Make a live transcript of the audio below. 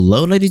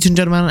Hello ladies and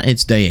gentlemen,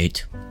 it's day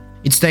 8.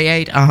 It's day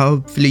 8,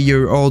 hopefully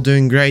you're all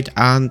doing great,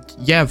 and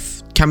yeah,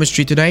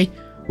 chemistry today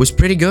was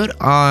pretty good.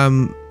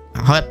 I'm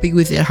happy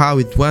with it, how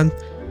it went,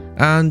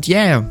 and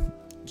yeah,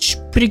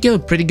 pretty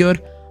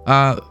good.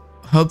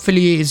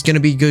 Hopefully it's gonna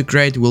be good,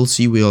 great, we'll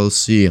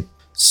see.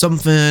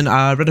 Something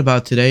I read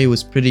about today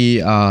was pretty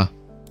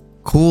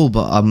cool,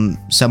 but I'm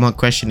somewhat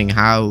questioning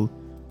how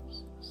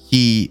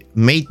he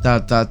made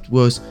that. That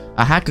was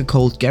a hacker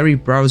called Gary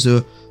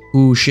Browser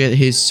who shared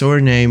his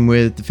surname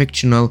with the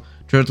fictional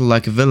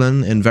turtle-like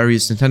villain in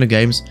various Nintendo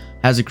games,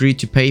 has agreed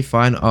to pay a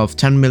fine of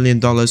 $10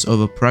 million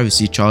over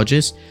privacy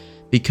charges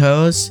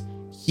because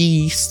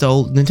he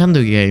stole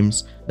Nintendo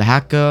games. The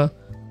hacker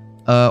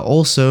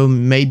also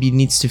maybe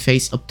needs to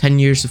face up 10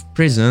 years of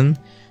prison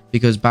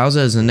because Bowser,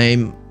 as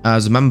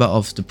a member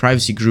of the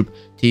privacy group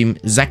team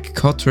Zach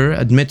Cotter,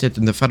 admitted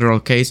in the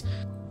federal case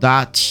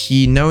that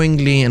he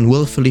knowingly and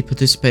willfully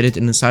participated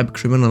in a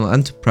cybercriminal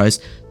enterprise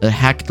that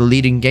hacked the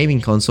leading gaming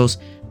consoles.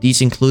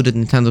 These included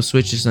Nintendo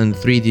Switches and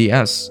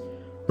 3DS.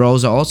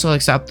 Browser also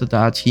accepted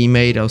that he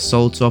made a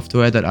sold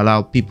software that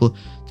allowed people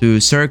to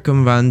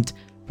circumvent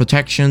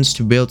protections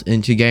to build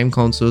into game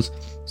consoles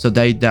so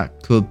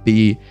that could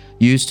be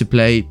used to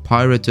play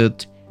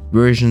pirated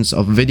versions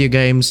of video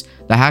games.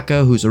 The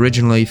hacker, who's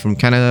originally from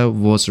Canada,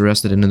 was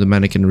arrested in the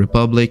Dominican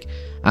Republic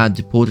and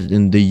deported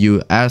in the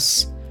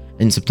US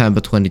in September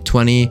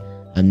 2020,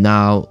 and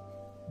now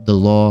the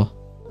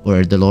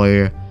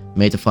lawyer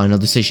made a final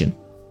decision,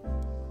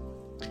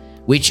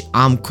 which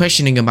I'm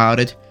questioning about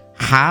it.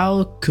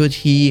 How could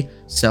he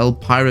sell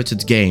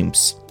pirated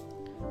games?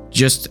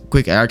 Just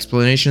quick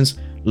explanations,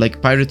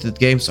 like pirated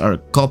games are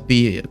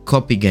copy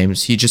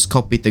games. He just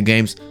copied the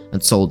games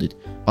and sold it.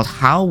 But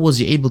how was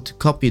he able to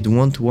copy it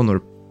one-to-one or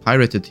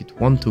pirated it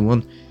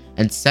one-to-one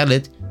and sell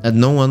it that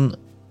no one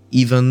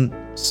even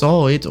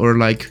saw it or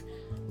like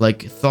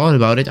thought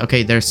about it?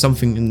 Okay, there's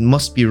something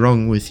must be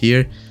wrong with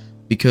here,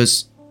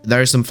 because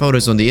there are some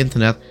photos on the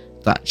internet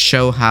that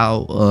show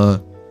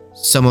how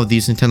some of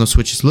these Nintendo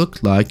Switches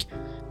look like,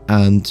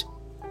 and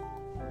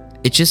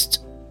it's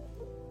just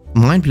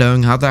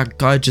mind-blowing how that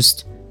guy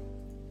just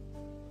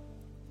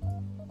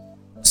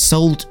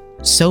sold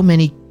so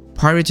many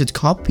pirated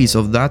copies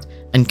of that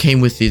and came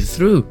with it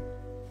through.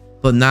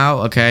 But now,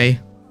 okay,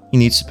 he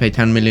needs to pay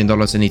 $10 million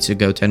and needs to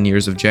go 10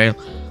 years of jail.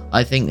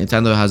 I think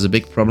Nintendo has a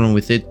big problem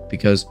with it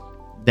because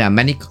there are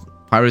many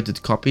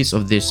pirated copies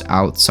of this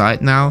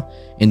outside now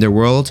in the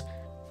world,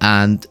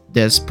 and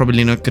there's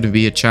probably not going to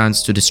be a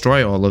chance to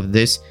destroy all of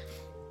this,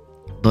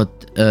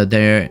 but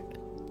this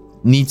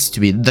needs to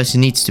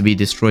be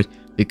destroyed,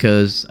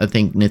 because I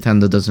think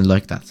Nintendo doesn't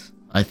like that.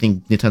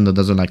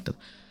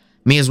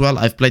 Me as well,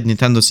 I've played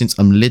Nintendo since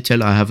I'm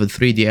little. I have a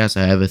 3DS,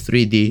 I have a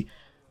 3D,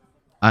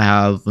 I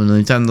have a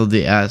Nintendo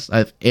DS, I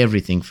have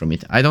everything from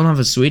it. I don't have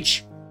a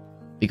Switch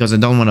because I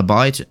don't want to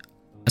buy it.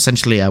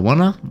 Essentially I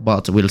wanna,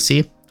 but we'll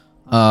see.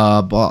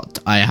 But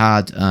I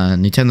had a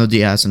Nintendo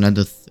DS,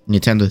 another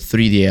Nintendo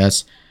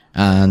 3DS,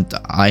 and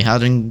I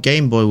had a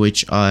Game Boy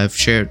which I've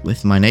shared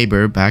with my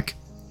neighbor back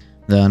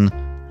then,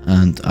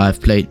 and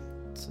I've played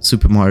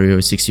Super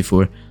Mario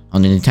 64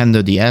 on the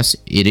Nintendo DS.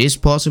 It is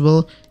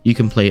possible. You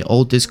can play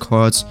all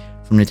discards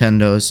from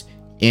Nintendos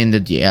in the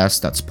DS.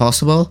 That's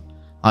possible.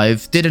 I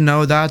didn't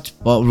know that,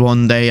 but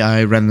one day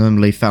I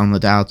randomly found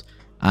it out,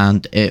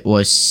 and it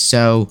was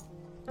so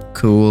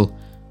cool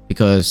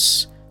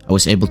because I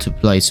was able to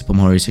play Super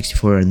Mario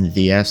 64 on the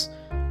DS,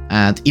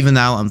 and even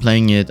now I'm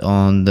playing it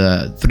on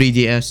the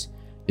 3DS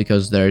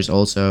because there's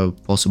also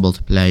possible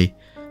to play.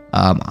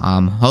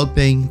 I'm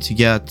hoping to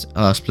get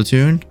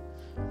Splatoon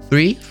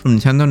 3 from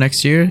Nintendo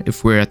next year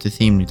if we're at the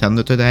theme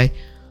Nintendo today,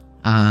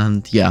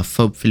 and yeah,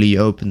 hopefully you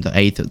open the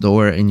 8th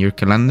door in your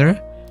calendar.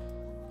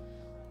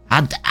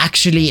 And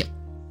actually,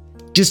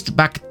 just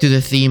back to the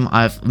theme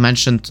I've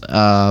mentioned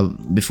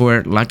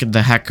before, like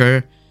the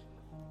hacker.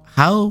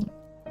 How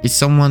is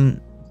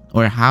someone,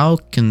 or how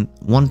can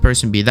one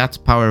person be that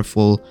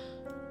powerful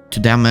to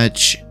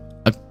damage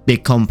a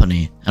big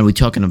company? And we're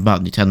talking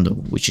about Nintendo,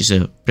 which is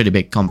a pretty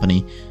big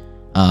company,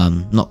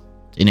 not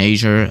in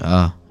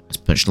Asia,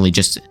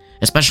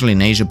 especially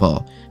in Asia,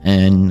 but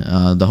in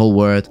the whole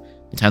world.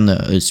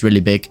 Nintendo is really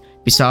big.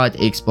 Besides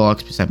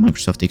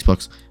Microsoft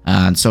Xbox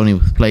and Sony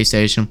with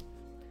PlayStation.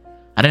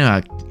 I don't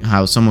know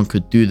how someone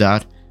could do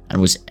that and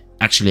was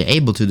actually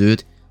able to do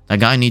it. That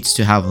guy needs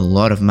to have a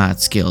lot of mad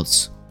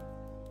skills.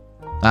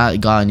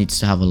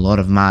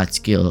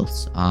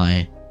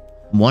 I'm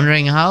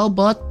wondering how,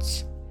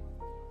 but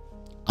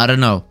I don't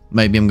know.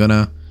 Maybe I'm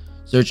gonna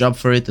search up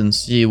for it and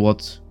see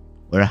what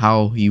or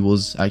how he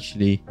was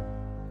actually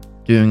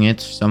doing it,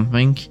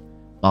 something.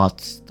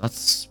 But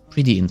that's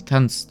pretty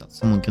intense that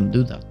someone can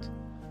do that.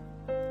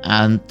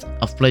 And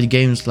I've played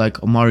games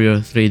like Mario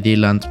 3D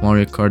Land,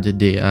 Mario Kart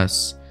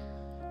DS.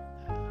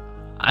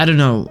 I don't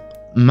know,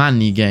 too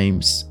many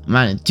games.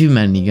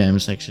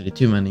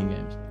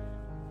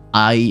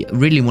 I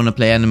really want to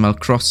play Animal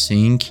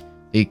Crossing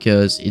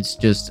because it's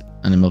just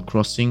Animal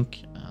Crossing,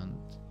 and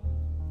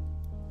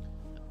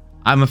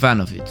I'm a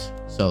fan of it.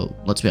 So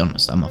let's be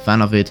honest, I'm a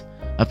fan of it.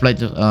 I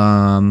played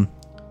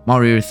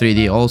Mario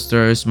 3D All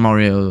Stars,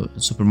 Mario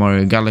Super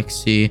Mario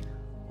Galaxy,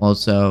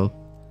 also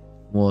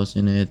was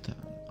in it,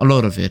 a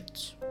lot of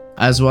it.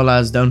 As well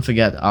as, don't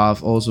forget,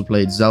 I've also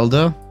played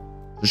Zelda,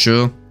 for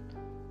sure.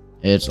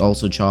 It's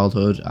also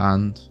childhood,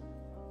 and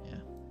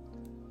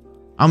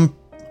yeah,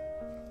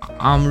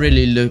 I'm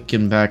really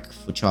looking back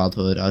for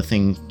childhood. I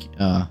think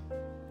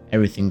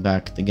everything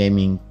back, the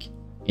gaming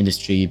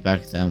industry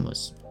back then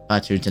was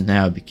better than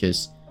now,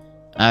 because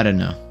I don't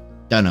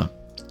know,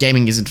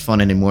 gaming isn't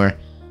fun anymore.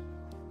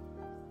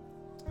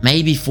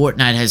 Maybe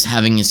Fortnite is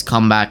having its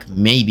comeback,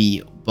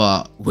 maybe,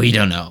 but we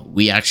don't know.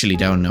 We actually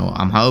don't know.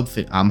 I'm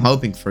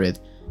hoping for it,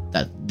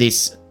 that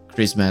this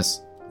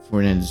Christmas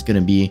Fortnite is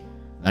gonna be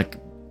like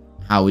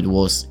how it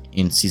was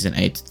in season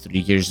 8 3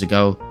 years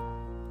ago,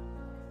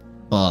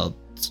 but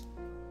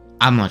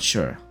I'm not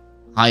sure.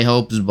 High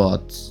hopes,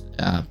 but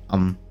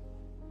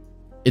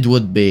it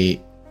would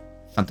be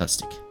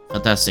fantastic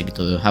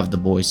to have the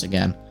boys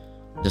again,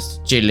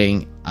 just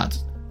chilling at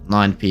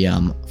 9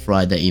 p.m.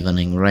 Friday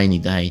evening, rainy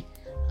day,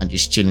 and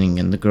just chilling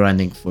and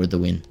grinding for the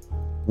win.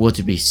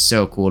 Would be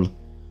so cool,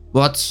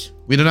 but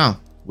we don't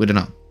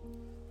know.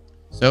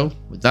 So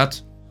with that,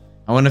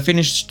 I want to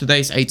finish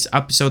today's 8th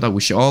episode. I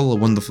wish you all a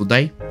wonderful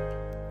day,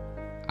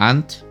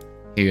 and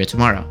hear you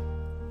tomorrow.